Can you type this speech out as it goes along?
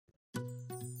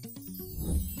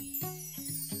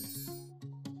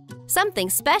Something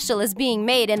special is being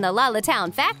made in the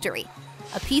LaLiLu factory.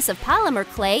 A piece of polymer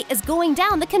clay is going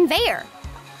down the conveyor.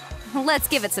 Let's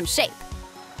give it some shape.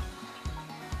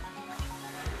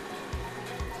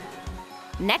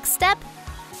 Next step,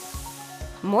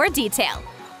 more detail.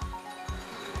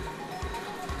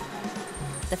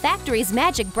 The factory's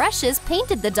magic brushes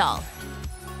painted the doll.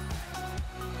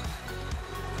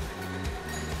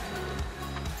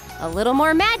 A little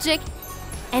more magic,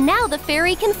 and now the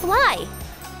fairy can fly.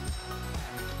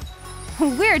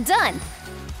 We're done.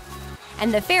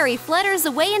 And the fairy flutters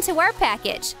away into our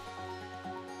package.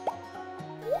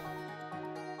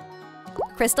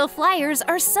 Crystal flyers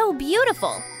are so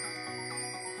beautiful.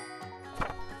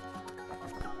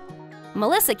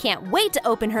 Melissa can't wait to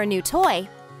open her new toy.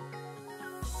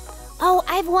 Oh,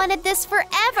 I've wanted this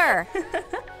forever!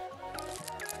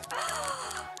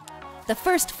 The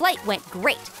first flight went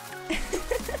great.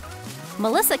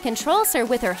 Melissa controls her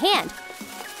with her hand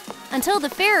until the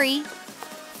fairy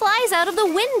flies out of the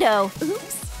window.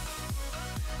 Oops.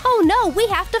 Oh no, we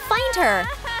have to find her.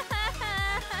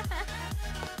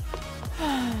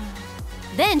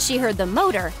 Then she heard the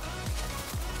motor.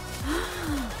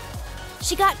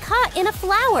 She got caught in a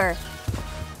flower.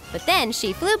 But then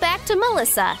she flew back to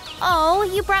Melissa. Oh,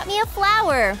 you brought me a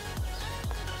flower.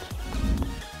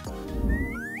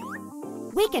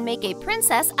 We can make a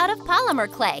princess out of polymer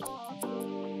clay.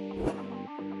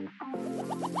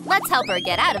 Let's help her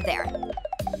get out of there.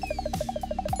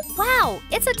 Wow,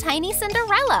 it's a tiny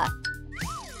Cinderella.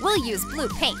 We'll use blue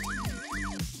paint.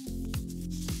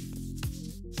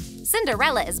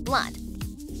 Cinderella is blonde.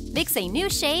 Mix a new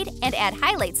shade and add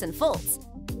highlights and folds.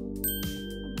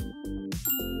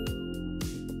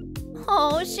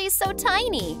 Oh, she's so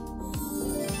tiny.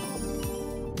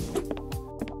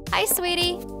 Hi,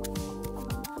 sweetie.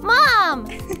 Mom!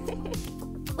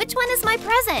 Which one is my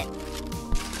present?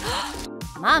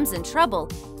 Mom's in trouble.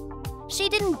 She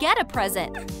didn't get a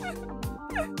present.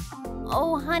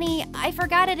 Oh, honey, I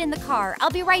forgot it in the car. I'll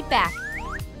be right back.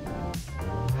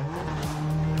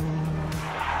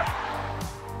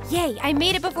 Yay, I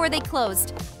made it before they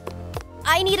closed.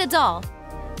 I need a doll.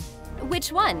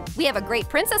 Which one? We have a great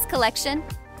princess collection.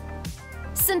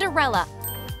 Cinderella.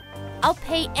 I'll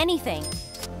pay anything.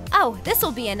 Oh, this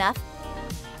will be enough.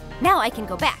 Now I can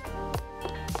go back.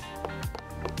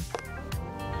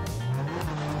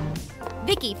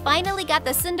 Vicky finally got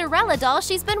the Cinderella doll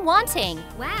she's been wanting.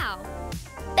 Wow.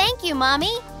 Thank you,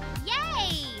 Mommy.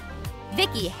 Yay!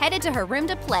 Vicky headed to her room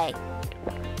to play.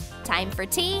 Time for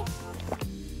tea,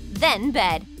 then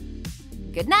bed.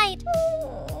 Good night.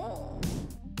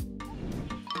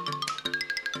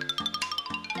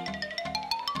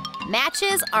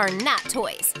 Matches are not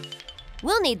toys.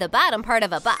 We'll need the bottom part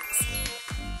of a box.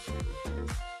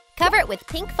 Cover it with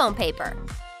pink foam paper.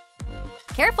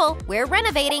 Careful, we're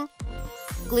renovating.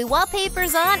 Glue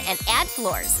wallpapers on and add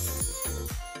floors.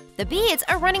 The beads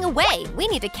are running away. We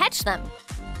need to catch them.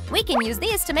 We can use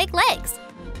these to make legs.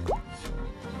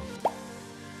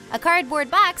 A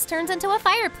cardboard box turns into a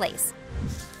fireplace.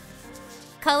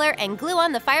 Color and glue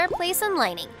on the fireplace and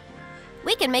lining.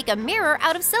 We can make a mirror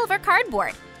out of silver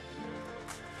cardboard.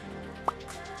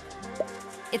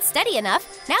 It's steady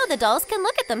enough, now the dolls can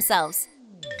look at themselves.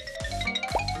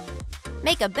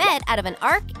 Make a bed out of an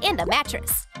ark and a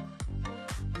mattress.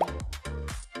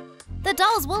 The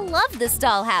dolls will love this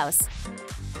dollhouse.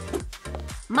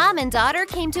 Mom and daughter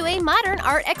came to a modern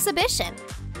art exhibition.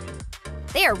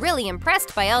 They are really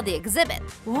impressed by all the exhibit.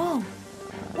 Whoa!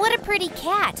 What a pretty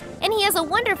cat, and he has a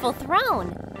wonderful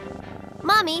throne.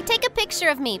 Mommy, take a picture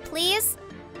of me, please.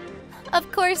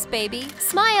 Of course, baby.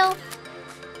 Smile.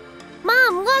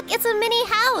 Mom, look, it's a mini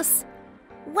house.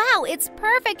 Wow, it's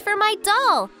perfect for my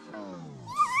doll.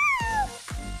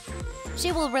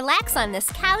 She will relax on this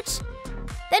couch.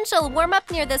 Then she'll warm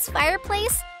up near this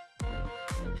fireplace.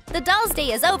 The doll's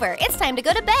day is over. It's time to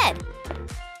go to bed.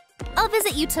 I'll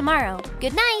visit you tomorrow.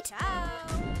 Good night. Ciao.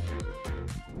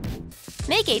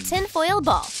 Make a tinfoil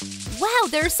ball. Wow,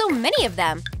 there are so many of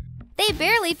them. They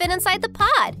barely fit inside the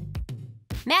pod.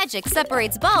 Magic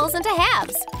separates balls into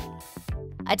halves.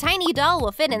 A tiny doll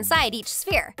will fit inside each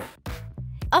sphere.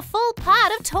 A full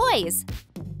pod of toys.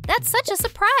 That's such a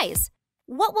surprise.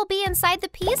 What will be inside the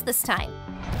peas this time?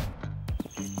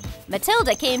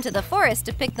 Matilda came to the forest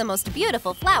to pick the most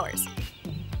beautiful flowers.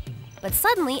 But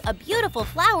suddenly, a beautiful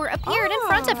flower appeared in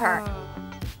front of her.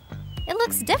 It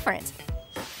looks different.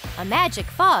 A magic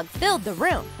fog filled the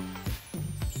room.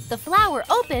 The flower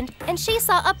opened and she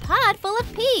saw a pod full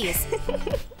of peas.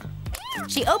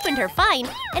 She opened her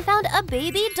find and found a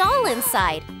baby doll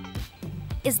inside.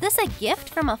 Is this a gift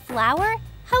from a flower?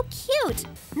 How cute!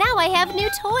 Now I have new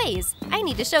toys. I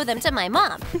need to show them to my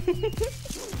mom.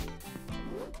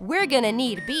 We're gonna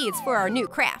need beads for our new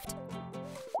craft.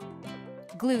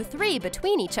 Glue 3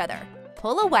 between each other.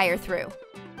 Pull a wire through.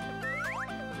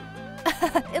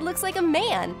 It looks like a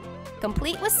man,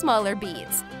 complete with smaller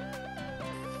beads.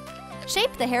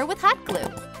 Shape the hair with hot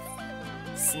glue.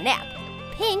 Snap!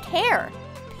 Pink hair.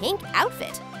 Pink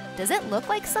outfit. Does it look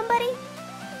like somebody?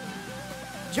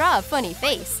 Draw a funny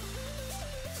face.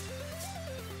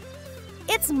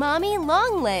 It's Mommy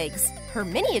Longlegs, her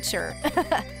miniature.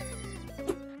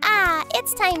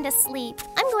 It's time to sleep.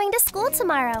 I'm going to school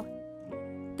tomorrow.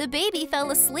 The baby fell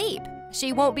asleep.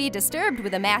 She won't be disturbed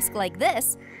with a mask like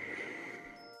this.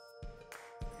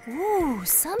 Ooh,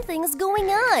 something's going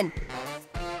on.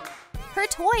 Her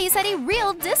toys had a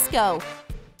real disco.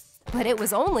 But it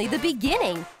was only the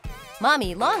beginning.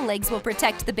 Mommy Longlegs will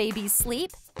protect the baby's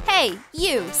sleep. Hey,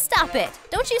 you, stop it.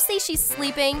 Don't you see she's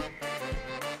sleeping?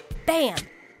 Bam!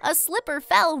 A slipper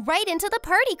fell right into the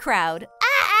party crowd.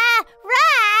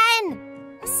 Run!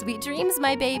 Sweet dreams,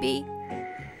 my baby.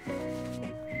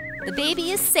 The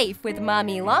baby is safe with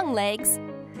Mommy Longlegs.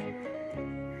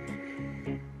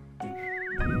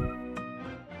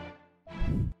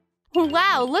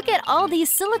 Wow, look at all these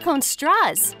silicone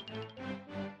straws.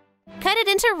 Cut it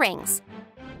into rings.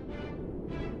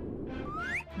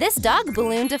 This dog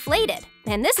balloon deflated,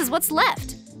 and this is what's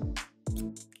left.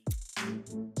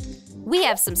 We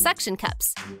have some suction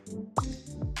cups.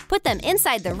 Put them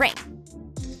inside the ring.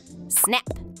 Snap.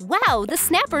 Wow, the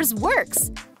snappers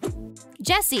works.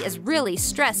 Jessie is really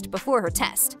stressed before her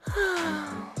test.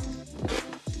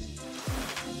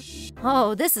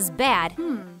 Oh, this is bad.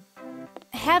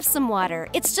 Have some water.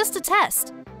 It's just a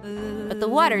test. But the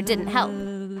water didn't help.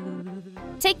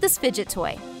 Take this fidget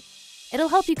toy. It'll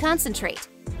help you concentrate.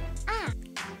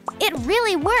 It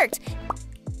really worked!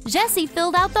 Jessie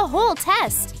filled out the whole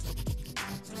test.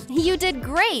 You did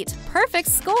great! Perfect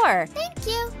score! Thank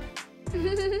you.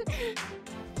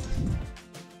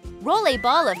 Roll a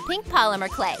ball of pink polymer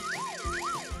clay.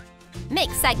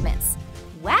 Make segments.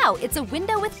 Wow, it's a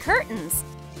window with curtains.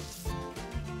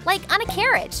 Like on a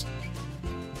carriage.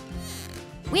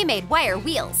 We made wire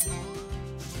wheels.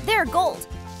 They're gold.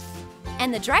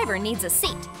 And the driver needs a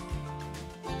seat.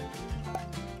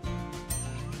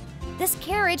 This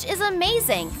carriage is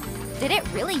amazing. Did it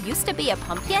really used to be a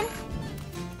pumpkin?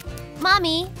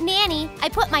 Mommy, Nanny, I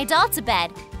put my doll to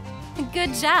bed.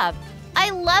 Good job. I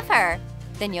love her.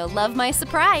 Then you'll love my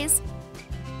surprise.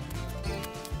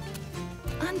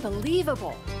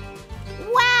 Unbelievable.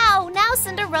 Wow, now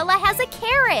Cinderella has a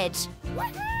carriage.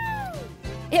 Woohoo!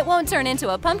 It won't turn into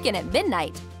a pumpkin at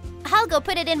midnight. I'll go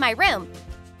put it in my room.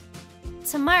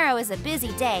 Tomorrow is a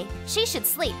busy day. She should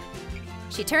sleep.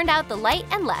 She turned out the light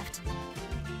and left.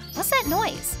 What's that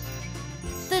noise?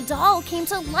 The doll came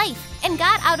to life and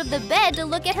got out of the bed to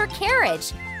look at her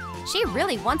carriage. She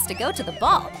really wants to go to the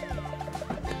ball.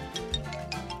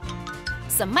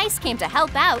 Some mice came to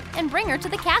help out and bring her to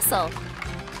the castle.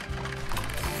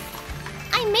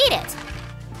 I made it!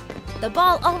 The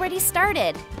ball already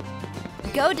started.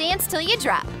 Go dance till you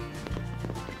drop.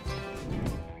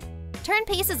 Turn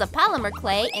pieces of polymer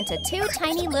clay into 2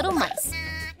 tiny little mice.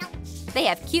 They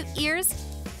have cute ears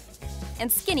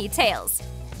and skinny tails.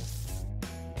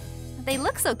 They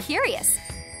look so curious.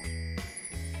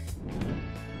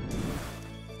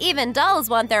 Even dolls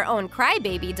want their own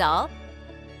crybaby doll.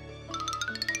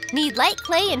 Knead light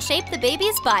clay and shape the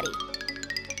baby's body.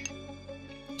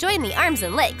 Join the arms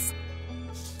and legs.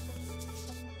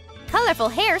 Colorful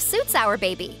hair suits our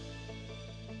baby.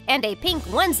 And a pink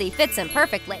onesie fits him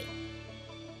perfectly.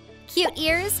 Cute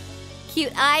ears,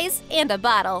 cute eyes, and a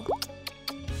bottle.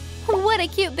 What a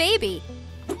cute baby!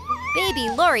 Baby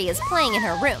Lori is playing in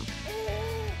her room.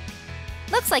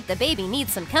 Looks like the baby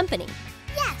needs some company.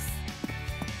 Yes.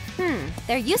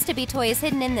 There used to be toys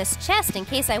hidden in this chest in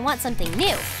case I want something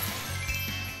new.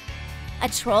 A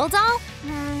troll doll?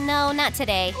 No, not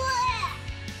today.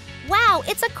 Wow,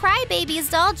 it's a crybaby's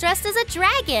doll dressed as a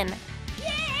dragon.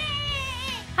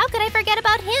 How could I forget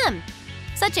about him?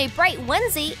 Such a bright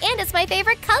onesie, and it's my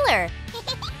favorite color.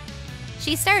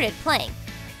 She started playing.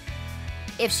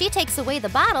 If she takes away the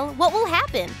bottle, what will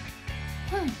happen?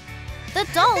 The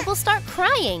doll will start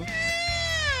crying.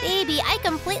 Baby, I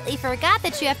completely forgot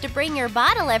that you have to bring your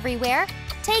bottle everywhere.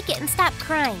 Take it and stop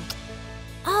crying.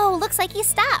 Oh, looks like he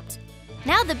stopped.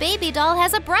 Now the baby doll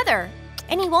has a brother,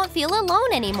 and he won't feel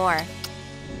alone anymore.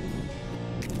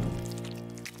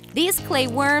 These clay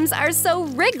worms are so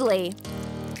wriggly.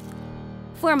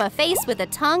 Form a face with a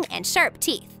tongue and sharp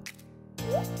teeth.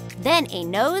 Then a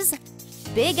nose,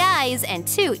 big eyes, and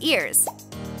 2 ears.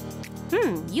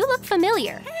 You look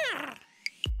familiar.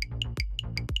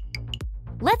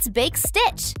 Let's bake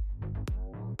Stitch.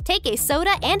 Take a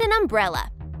soda and an umbrella.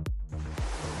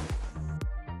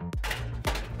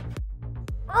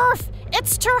 Earth,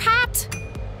 it's too hot!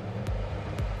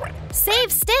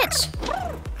 Save Stitch!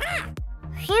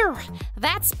 Phew,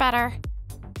 that's better.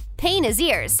 Paint his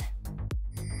ears.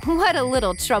 What a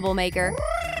little troublemaker.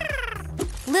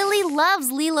 Lily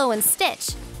loves Lilo and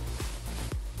Stitch.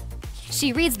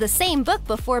 She reads the same book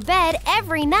before bed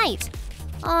every night.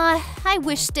 I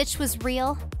wish Stitch was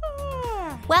real.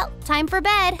 Well, time for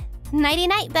bed.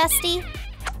 Nighty-night, bestie.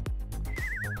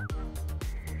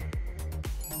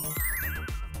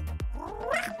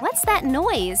 What's that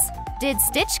noise? Did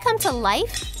Stitch come to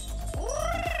life?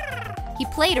 He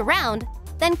played around,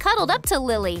 then cuddled up to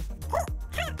Lily.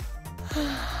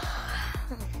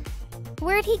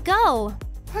 Where'd he go?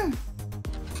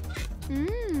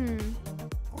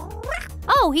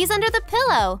 Oh, he's under the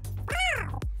pillow.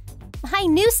 I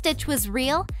knew Stitch was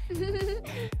real.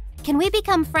 Can we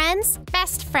become friends?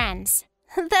 Best friends.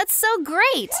 That's so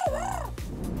great.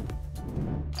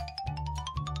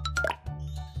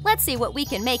 Let's see what we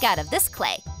can make out of this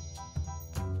clay.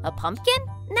 A pumpkin?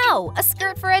 No, a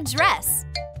skirt for a dress.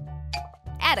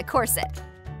 Add a corset.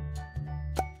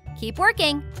 Keep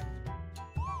working.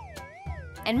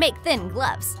 And make thin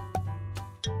gloves.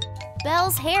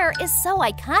 Belle's hair is so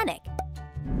iconic.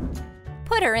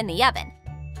 Put her in the oven.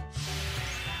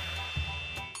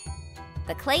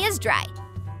 The clay is dry.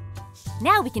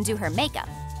 Now we can do her makeup.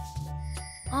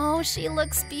 Oh, she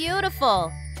looks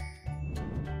beautiful.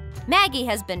 Maggie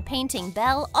has been painting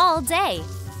Belle all day.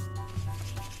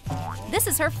 This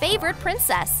is her favorite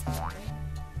princess.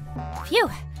 Phew,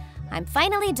 I'm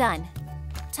finally done.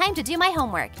 Time to do my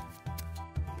homework.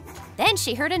 Then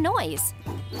she heard a noise.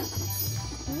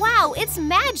 Wow, it's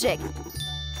magic!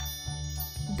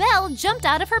 Belle jumped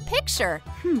out of her picture.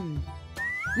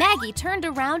 Maggie turned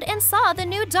around and saw the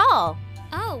new doll.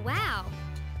 Oh, wow.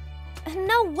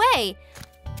 No way!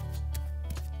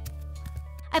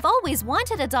 I've always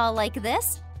wanted a doll like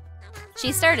this.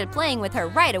 She started playing with her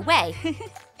right away.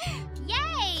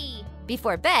 Yay!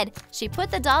 Before bed, she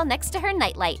put the doll next to her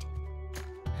nightlight.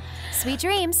 Sweet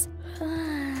dreams.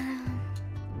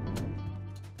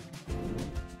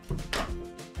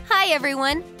 Hi,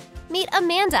 everyone. Meet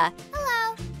Amanda.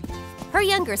 Hello. Her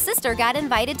younger sister got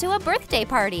invited to a birthday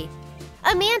party.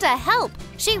 Amanda, help!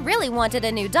 She really wanted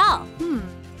a new doll.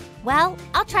 Well,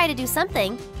 I'll try to do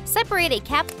something. Separate a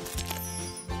cap.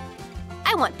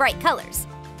 I want bright colors.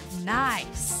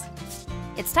 Nice.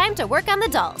 It's time to work on the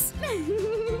dolls.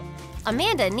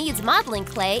 Amanda needs modeling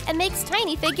clay and makes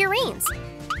tiny figurines.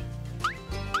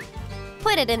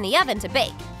 Put it in the oven to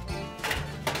bake.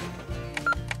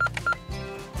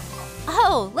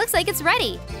 Oh, looks like it's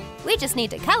ready. We just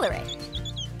need to color it.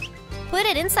 Put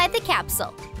it inside the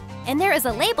capsule. And there is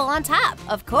a label on top,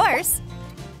 of course.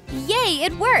 Yay,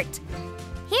 it worked.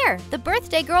 Here, the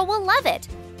birthday girl will love it.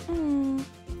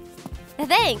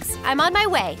 Thanks, I'm on my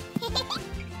way.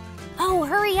 Oh,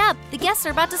 hurry up. The guests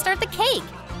are about to start the cake.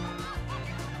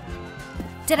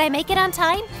 Did I make it on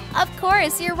time? Of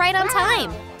course, you're right on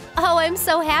time. Oh, I'm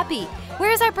so happy.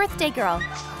 Where's our birthday girl?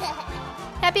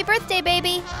 Happy birthday,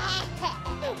 baby.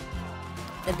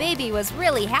 The baby was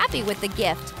really happy with the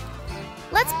gift.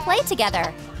 Let's play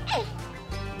together.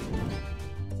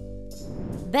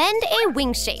 Bend a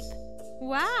wing shape.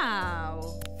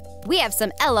 Wow. We have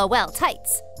some LOL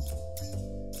tights.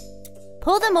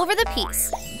 Pull them over the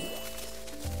piece.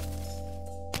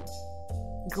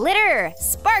 Glitter,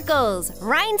 sparkles,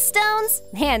 rhinestones,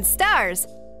 and stars.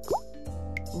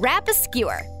 Wrap a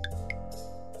skewer.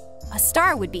 A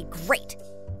star would be great.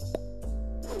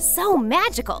 So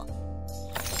magical.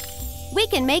 We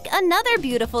can make another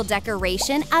beautiful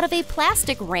decoration out of a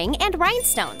plastic ring and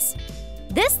rhinestones.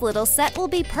 This little set will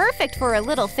be perfect for a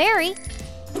little fairy.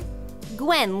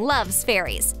 Gwen loves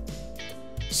fairies.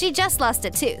 She just lost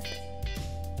a tooth.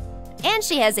 And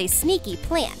she has a sneaky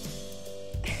plan.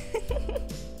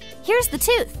 Here's the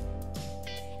tooth.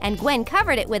 And Gwen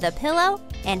covered it with a pillow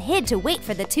and hid to wait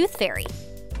for the tooth fairy.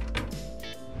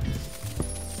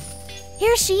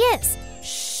 Here she is.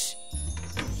 Shh.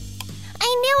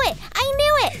 I knew it! I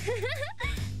knew it!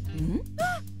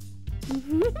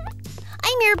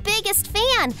 I'm your biggest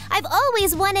fan. I've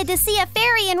always wanted to see a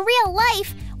fairy in real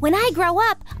life. When I grow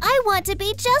up, I want to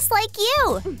be just like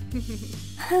you.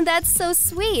 That's so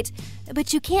sweet.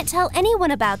 But you can't tell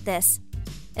anyone about this.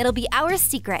 It'll be our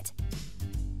secret.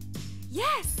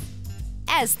 Yes.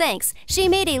 As thanks, she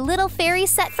made a little fairy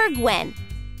set for Gwen.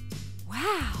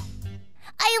 Wow.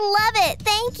 I love it.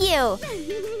 Thank you.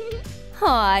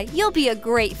 Aw, you'll be a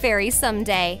great fairy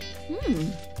someday.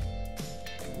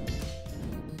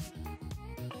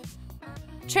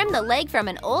 Trim the leg from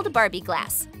an old Barbie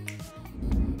glass.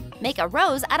 Make a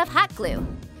rose out of hot glue,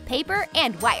 paper,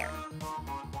 and wire.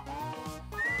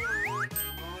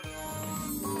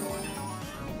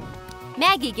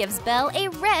 Maggie gives Belle a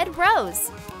red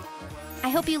rose. I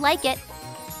hope you like it.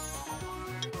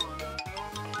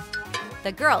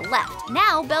 The girl left.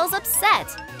 Now Belle's upset.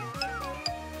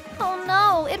 Oh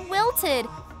no, it wilted.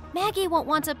 Maggie won't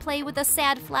want to play with a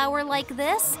sad flower like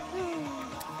this.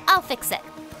 I'll fix it.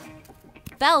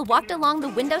 Belle walked along the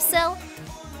windowsill,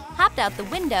 hopped out the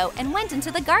window, and went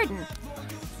into the garden.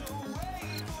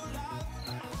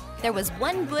 There was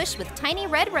one bush with tiny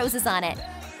red roses on it.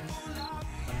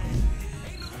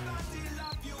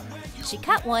 She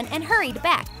cut one and hurried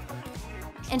back.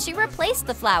 And she replaced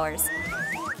the flowers.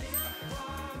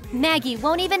 Maggie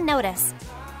won't even notice.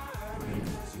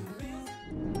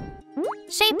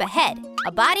 Shape a head,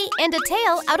 a body, and a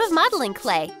tail out of modeling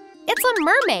clay. It's a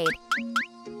mermaid.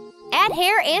 Add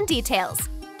hair and details.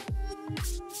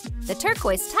 The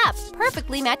turquoise top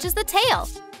perfectly matches the tail.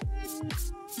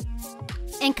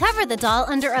 And cover the doll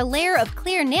under a layer of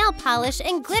clear nail polish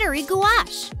and glittery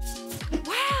gouache.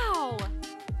 Wow!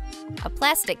 A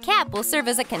plastic cap will serve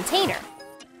as a container.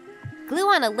 Glue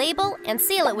on a label and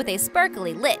seal it with a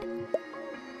sparkly lid.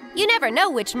 You never know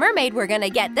which mermaid we're gonna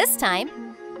get this time.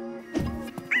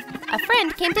 A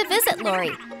friend came to visit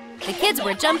Lori. The kids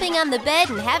were jumping on the bed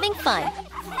and having fun.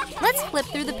 Let's flip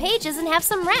through the pages and have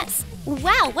some rest.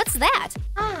 Wow, what's that?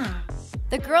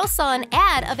 The girl saw an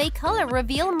ad of a color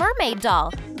reveal mermaid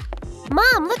doll.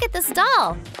 Mom, look at this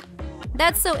doll.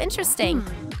 That's so interesting.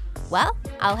 Well,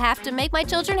 I'll have to make my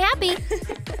children happy.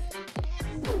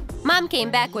 Mom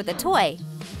came back with a toy.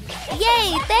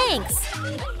 Yay, thanks!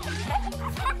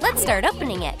 Let's start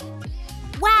opening it.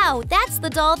 Wow, that's the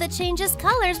doll that changes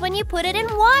colors when you put it in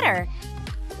water.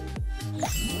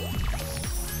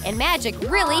 And magic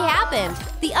really happened.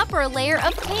 The upper layer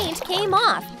of paint came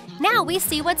off. Now we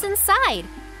see what's inside.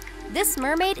 This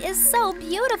mermaid is so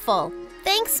beautiful.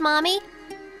 Thanks, Mommy.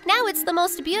 Now it's the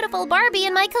most beautiful Barbie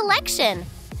in my collection.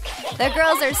 The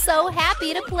girls are so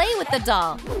happy to play with the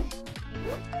doll.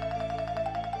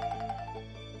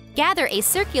 Gather a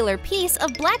circular piece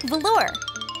of black velour.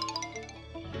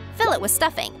 Fill it with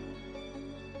stuffing.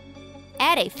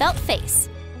 Add a felt face.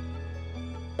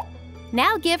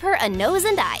 Now give her a nose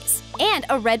and eyes, and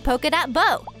a red polka dot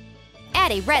bow.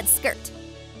 Add a red skirt.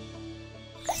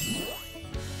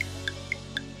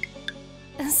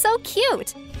 So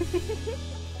cute!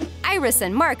 Iris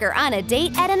and Mark are on a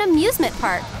date at an amusement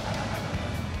park.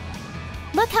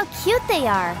 Look how cute they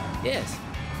are. Yes.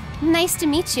 Nice to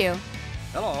meet you.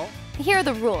 Hello. Here are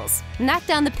the rules. Knock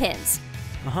down the pins.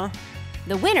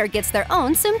 The winner gets their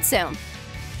own tsum tsum.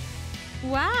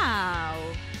 Wow!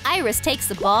 Iris takes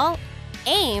the ball,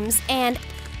 aims, and…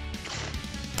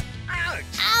 Ouch!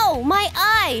 Ow, my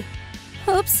eye!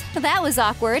 Oops, that was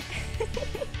awkward.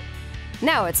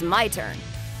 Now it's my turn.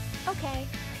 Okay.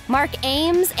 Mark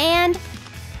aims and…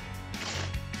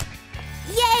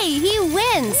 Yay, he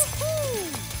wins!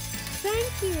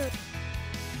 Thank you.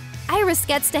 Iris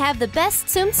gets to have the best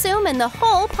tsum tsum in the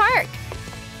whole park.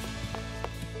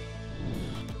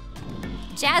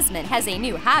 Jasmine has a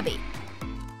new hobby.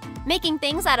 Making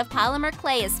things out of polymer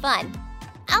clay is fun.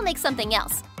 I'll make something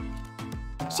else.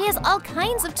 She has all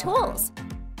kinds of tools.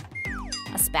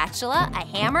 A spatula, a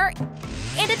hammer,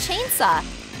 and a chainsaw.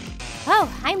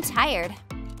 Oh, I'm tired.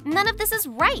 None of this is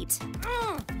right.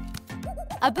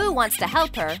 Abu wants to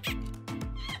help her,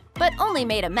 but only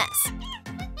made a mess.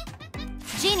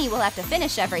 Jeannie will have to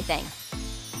finish everything.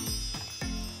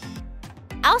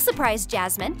 I'll surprise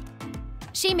Jasmine.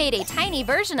 She made a tiny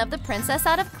version of the princess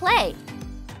out of clay.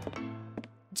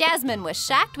 Jasmine was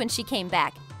shocked when she came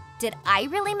back. Did I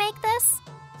really make this?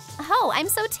 Oh, I'm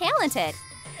so talented.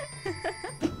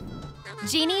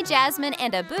 Jeannie, Jasmine,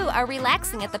 and Abu are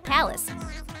relaxing at the palace,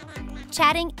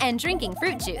 chatting and drinking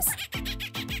fruit juice.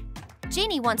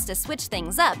 Jeannie wants to switch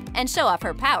things up and show off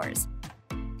her powers.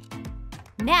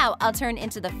 Now I'll turn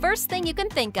into the first thing you can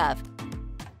think of.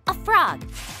 A frog.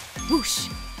 Whoosh.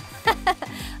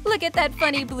 Look at that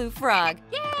funny blue frog.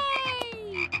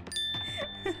 Yay!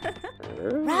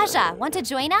 Raja, want to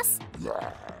join us?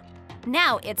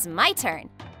 Now it's my turn.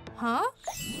 Huh?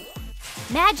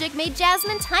 Magic made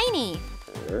Jasmine tiny.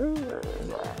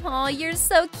 Oh, you're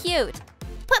so cute.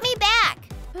 Put me back.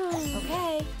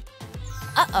 Okay.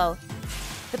 Uh-oh.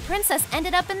 The princess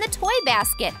ended up in the toy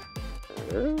basket.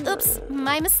 Oops,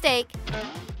 my mistake.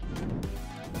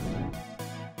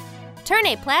 Turn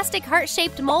a plastic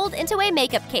heart-shaped mold into a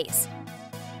makeup case.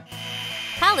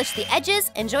 Polish the edges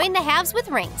and join the halves with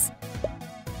rings.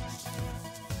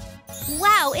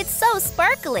 Wow, it's so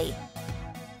sparkly!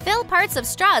 Fill parts of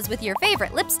straws with your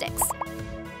favorite lipsticks.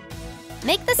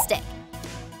 Make the stick.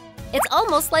 It's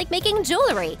almost like making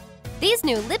jewelry. These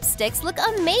new lipsticks look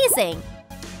amazing!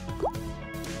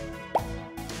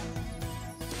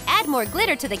 Add more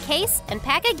glitter to the case and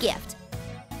pack a gift.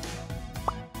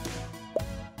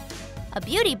 A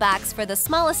beauty box for the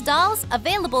smallest dolls,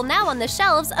 available now on the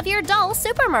shelves of your doll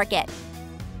supermarket.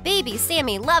 Baby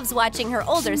Sammy loves watching her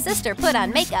older sister put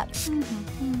on makeup.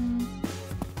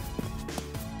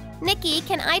 Nikki,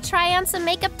 can I try on some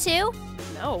makeup too?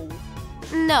 No.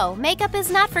 No, makeup is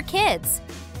not for kids.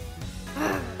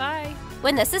 Bye.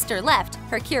 When the sister left,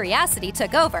 her curiosity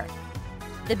took over.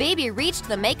 The baby reached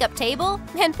the makeup table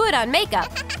and put on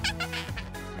makeup.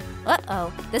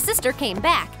 Uh-oh, the sister came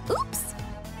back. Oops!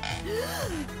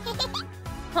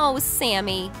 Oh,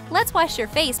 Sammy, let's wash your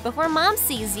face before Mom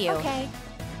sees you. Okay.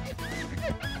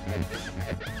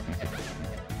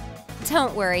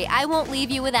 Don't worry, I won't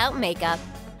leave you without makeup.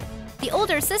 The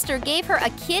older sister gave her a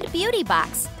kid beauty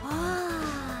box.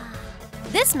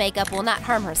 This makeup will not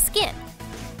harm her skin.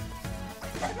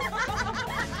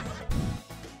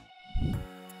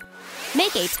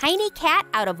 Make a tiny cat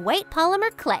out of white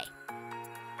polymer clay.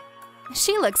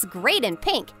 She looks great in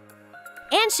pink.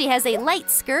 And she has a light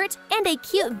skirt and a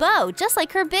cute bow, just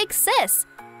like her big sis.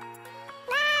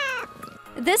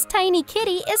 This tiny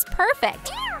kitty is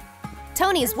perfect.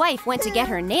 Tony's wife went to get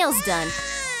her nails done.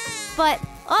 But,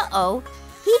 uh-oh,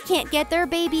 he can't get their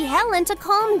baby Helen to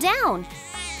calm down.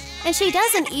 And she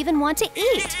doesn't even want to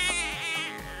eat.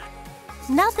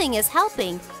 Nothing is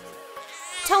helping.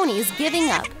 Tony's giving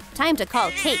up. Time to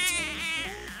call Kate.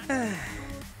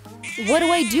 What do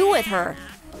I do with her?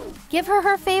 Give her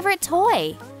her favorite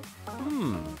toy.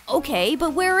 Okay,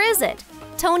 but where is it?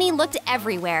 Tony looked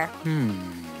everywhere.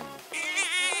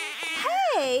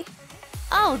 Hey!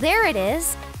 Oh, there it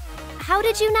is. How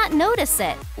did you not notice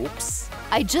it? Oops.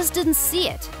 I just didn't see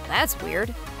it. That's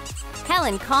weird.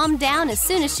 Helen calmed down as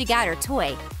soon as she got her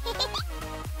toy.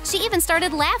 She even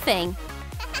started laughing.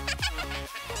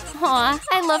 Aw,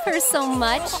 I love her so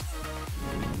much.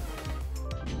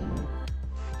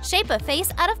 Shape a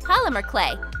face out of polymer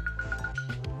clay.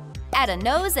 Add a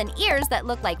nose and ears that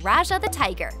look like Raja the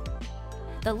tiger.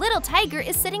 The little tiger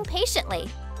is sitting patiently.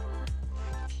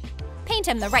 Paint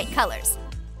him the right colors.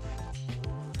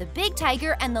 The big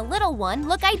tiger and the little one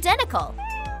look identical.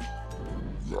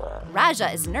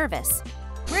 Raja is nervous.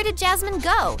 Where did Jasmine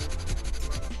go?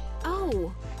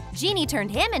 Oh. Genie turned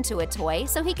him into a toy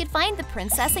so he could find the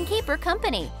princess and keep her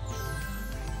company.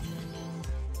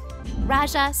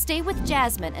 Raja, stay with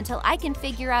Jasmine until I can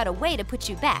figure out a way to put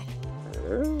you back.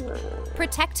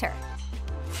 Protect her.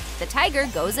 The tiger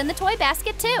goes in the toy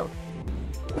basket too.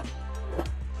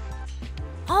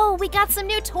 Oh, we got some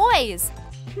new toys.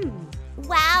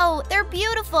 Wow, they're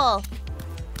beautiful.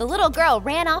 The little girl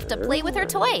ran off to play with her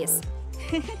toys.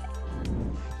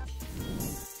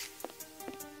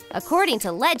 According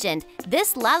to legend,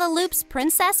 this LaLiLu's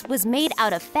princess was made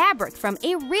out of fabric from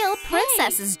a real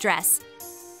princess's dress.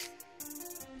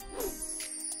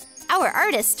 Our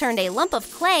artist turned a lump of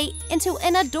clay into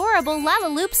an adorable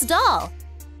LaLiLu's doll.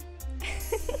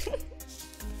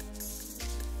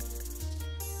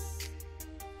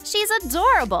 She's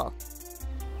adorable.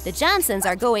 The Johnsons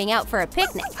are going out for a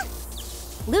picnic.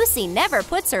 Lucy never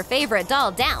puts her favorite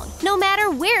doll down, no matter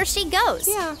where she goes.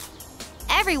 Yeah.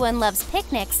 Everyone loves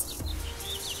picnics.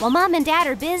 While Mom and Dad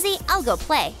are busy, I'll go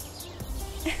play.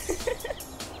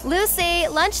 Lucy,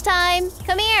 lunchtime.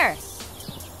 Come here.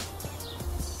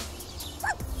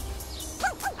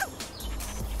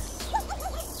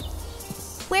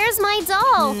 Where's my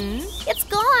doll? It's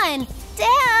gone.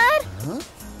 Dad! Huh?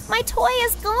 My toy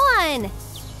is gone.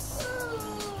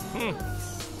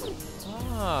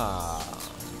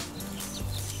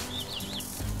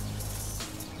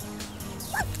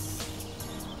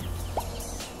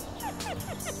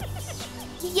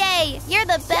 Yay! You're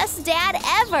the best dad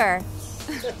ever!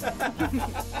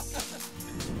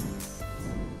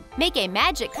 Make a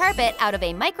magic carpet out of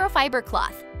a microfiber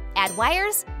cloth. Add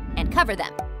wires and cover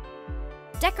them.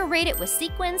 Decorate it with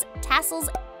sequins, tassels,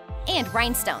 and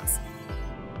rhinestones.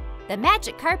 The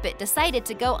magic carpet decided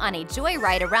to go on a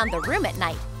joyride around the room at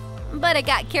night, but it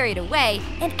got carried away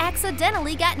and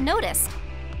accidentally got noticed.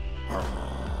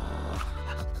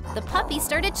 The puppy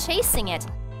started chasing it.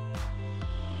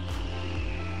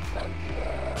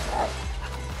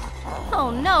 Oh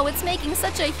no, it's making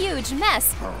such a huge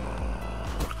mess.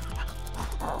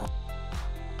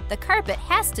 The carpet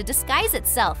has to disguise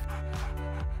itself.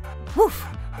 Woof!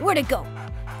 Where'd it go?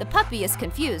 The puppy is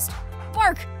confused.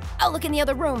 Bark! I'll look in the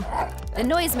other room. The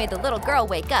noise made the little girl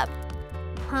wake up.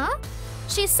 Huh?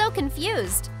 She's so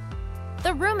confused.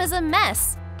 The room is a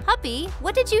mess. Puppy,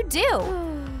 what did you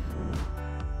do?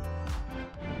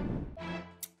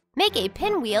 Make a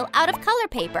pinwheel out of color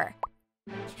paper.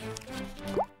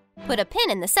 Put a pin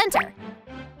in the center.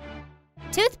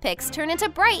 Toothpicks turn into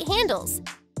bright handles.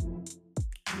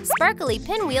 Sparkly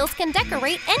pinwheels can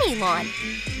decorate any lawn.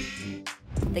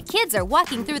 The kids are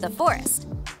walking through the forest.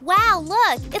 Wow,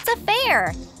 look, it's a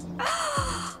fair.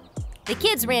 The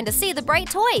kids ran to see the bright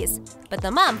toys, but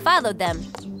the mom followed them.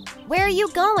 Where are you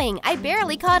going? I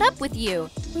barely caught up with you.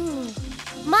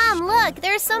 Mom, look,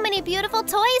 there's so many beautiful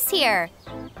toys here.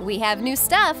 We have new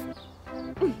stuff.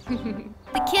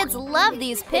 The kids love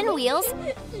these pinwheels.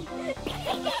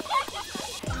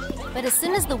 But as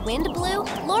soon as the wind blew,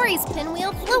 Lori's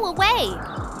pinwheel flew away.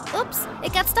 Oops,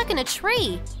 it got stuck in a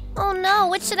tree. Oh no,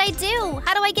 what should I do?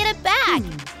 How do I get it back?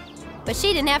 But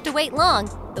she didn't have to wait long.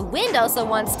 The wind also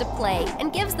wants to play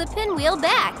and gives the pinwheel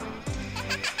back.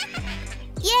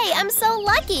 Yay, I'm so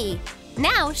lucky.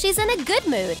 Now she's in a good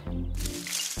mood.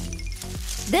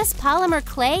 This polymer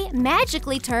clay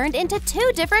magically turned into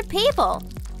 2 different people.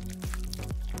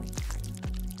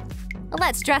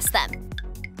 Let's dress them.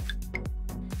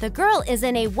 The girl is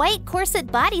in a white corset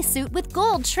bodysuit with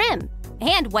gold trim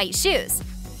and white shoes.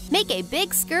 Make a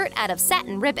big skirt out of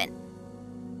satin ribbon.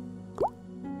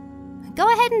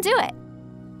 Go ahead and do it.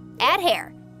 Add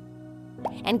hair.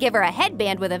 And give her a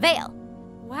headband with a veil.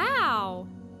 Wow.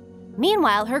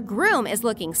 Meanwhile, her groom is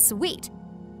looking sweet.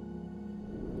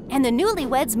 And the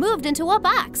newlyweds moved into a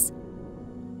box.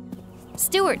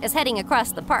 Stuart is heading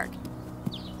across the park.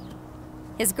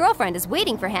 His girlfriend is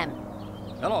waiting for him.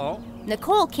 Hello.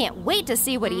 Nicole can't wait to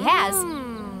see what he has.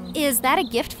 Is that a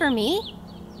gift for me?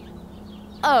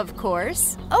 Of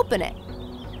course. Open it.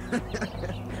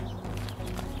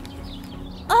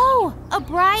 Oh, a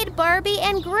bride Barbie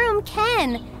and groom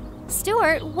Ken.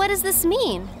 Stuart, what does this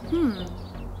mean?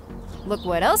 Look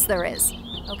what else there is.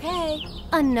 Okay.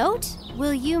 A note?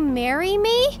 Will you marry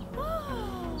me?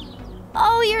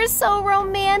 Oh, you're so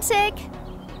romantic.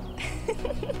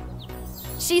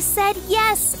 She said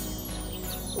yes.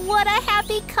 What a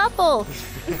happy couple.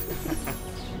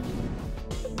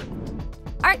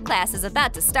 Art class is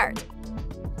about to start.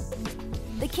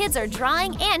 The kids are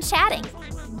drawing and chatting.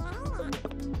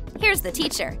 Here's the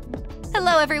teacher.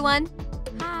 Hello, everyone.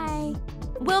 Hi.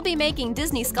 We'll be making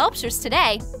Disney sculptures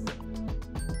today.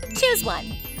 Choose one.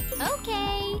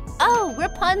 Okay. Oh,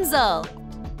 Rapunzel.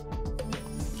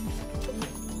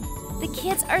 The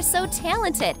kids are so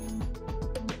talented.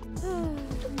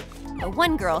 But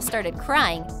one girl started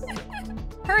crying.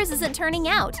 Hers isn't turning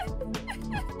out.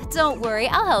 Don't worry,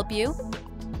 I'll help you.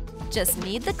 Just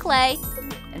knead the clay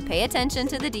and pay attention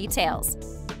to the details.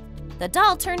 The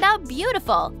doll turned out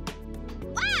beautiful.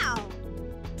 Wow.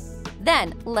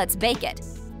 Then let's bake it.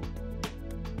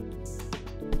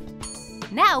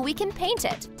 Now we can paint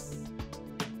it.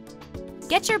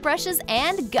 Get your brushes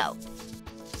and go.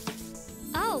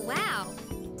 Oh, wow.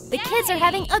 The kids are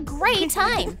having a great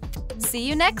time. See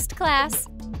you next class.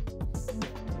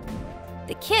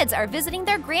 The kids are visiting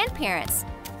their grandparents.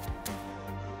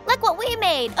 Look what we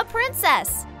made, a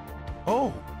princess.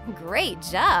 Oh. Great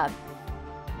job.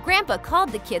 Grandpa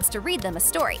called the kids to read them a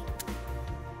story.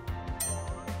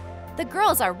 The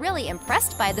girls are really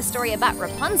impressed by the story about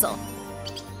Rapunzel.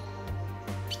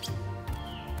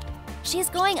 She's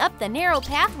going up the narrow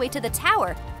pathway to the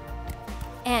tower.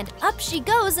 And up she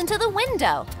goes into the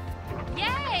window.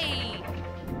 Yay!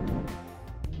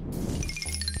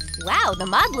 Wow, the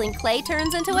modeling clay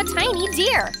turns into a tiny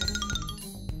deer.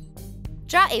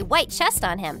 Draw a white chest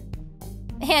on him.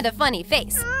 And a funny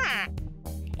face.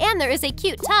 And there is a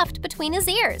cute tuft between his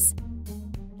ears.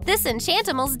 This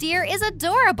Enchantimals deer is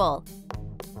adorable.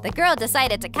 The girl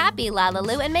decided to copy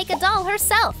LaLiLu and make a doll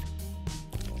herself.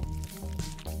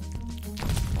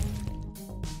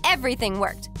 Everything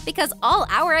worked, because all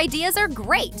our ideas are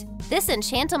great. This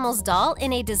Enchantimals doll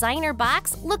in a designer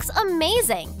box looks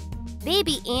amazing.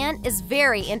 Baby Anne is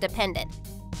very independent.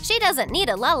 She doesn't need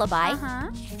a lullaby.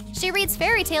 She reads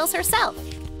fairy tales herself.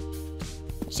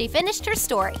 She finished her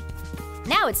story.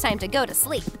 Now it's time to go to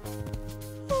sleep.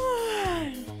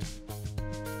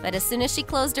 But as soon as she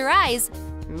closed her eyes,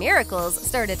 miracles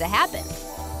started to happen.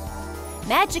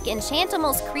 Magic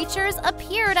Enchantimals creatures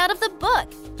appeared out of the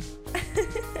book.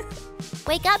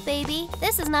 Wake up, baby.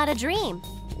 This is not a dream.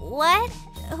 What?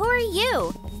 Who are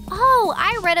you? Oh,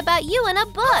 I read about you in a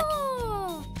book.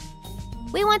 Oh.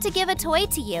 We want to give a toy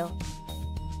to you.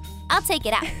 I'll take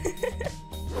it out.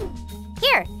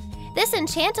 Here, this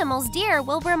Enchantimals deer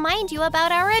will remind you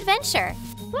about our adventure.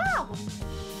 Wow.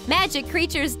 Magic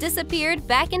creatures disappeared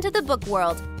back into the book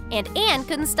world, and Anne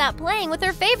couldn't stop playing with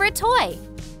her favorite toy.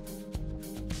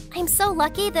 I'm so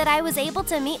lucky that I was able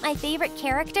to meet my favorite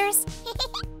characters.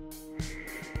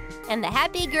 And the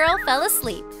happy girl fell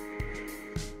asleep.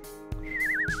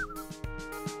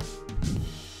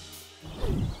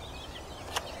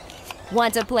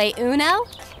 Want to play Uno?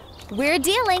 We're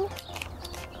dealing.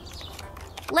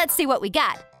 Let's see what we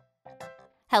got.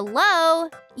 Hello?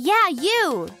 Yeah,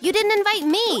 you. You didn't invite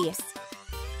me.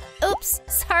 Oops,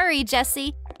 sorry,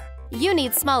 Jessie. You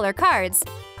need smaller cards.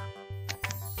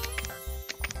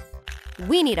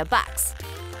 We need a box.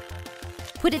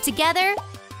 Put it together,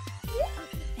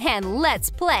 and let's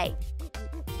play.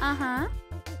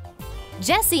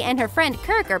 Jessie and her friend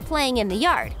Kirk are playing in the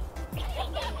yard.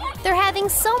 They're having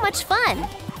so much fun.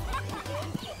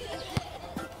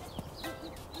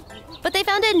 But they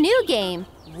found a new game.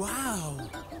 Wow!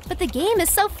 But the game is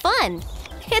so fun.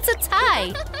 It's a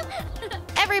tie.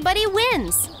 Everybody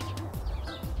wins.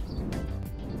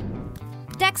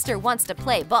 Dexter wants to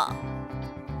play ball.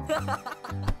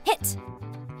 Hit!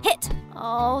 Hit!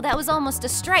 Oh, that was almost a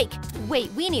strike. Wait,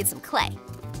 we need some clay.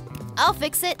 I'll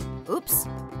fix it. Oops.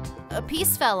 A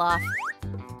piece fell off.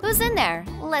 Who's in there?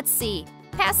 Let's see.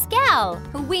 Pascal!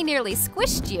 We nearly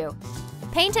squished you.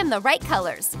 Paint him the right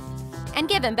colors. And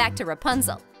give him back to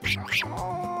Rapunzel.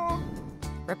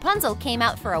 Rapunzel came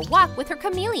out for a walk with her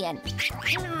chameleon.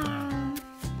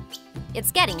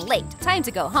 It's getting late. Time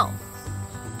to go home.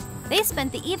 They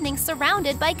spent the evening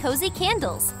surrounded by cozy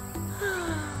candles.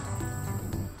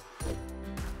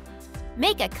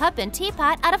 Make a cup and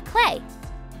teapot out of clay.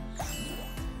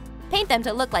 Paint them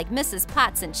to look like Mrs.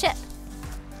 Potts and Chip.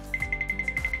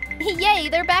 Yay,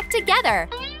 they're back together!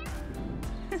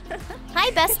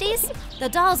 Hi, besties! The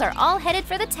dolls are all headed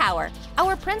for the tower.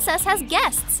 Our princess has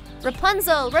guests.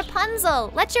 Rapunzel,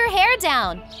 Rapunzel, let your hair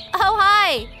down. Oh,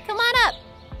 hi! Come on up.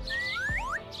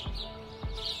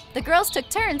 The girls took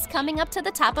turns coming up to the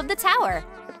top of the tower.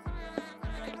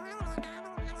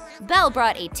 Belle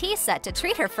brought a tea set to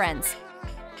treat her friends.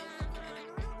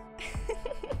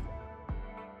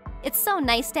 It's so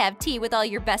nice to have tea with all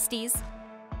your besties.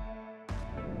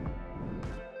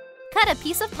 Cut a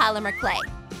piece of polymer clay.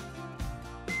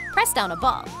 Press down a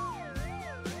ball.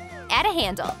 Add a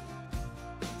handle.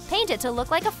 Paint it to look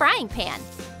like a frying pan.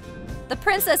 The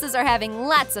princesses are having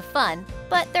lots of fun,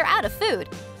 but they're out of food.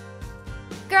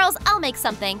 Girls, I'll make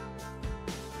something.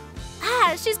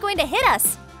 Ah, she's going to hit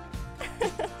us.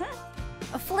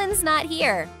 Flynn's not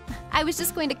here. I was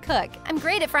just going to cook. I'm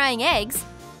great at frying eggs.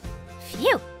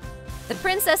 Phew. The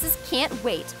princesses can't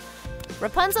wait.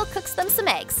 Rapunzel cooks them some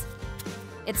eggs.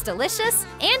 It's delicious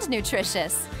and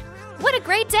nutritious. What a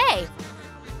great day!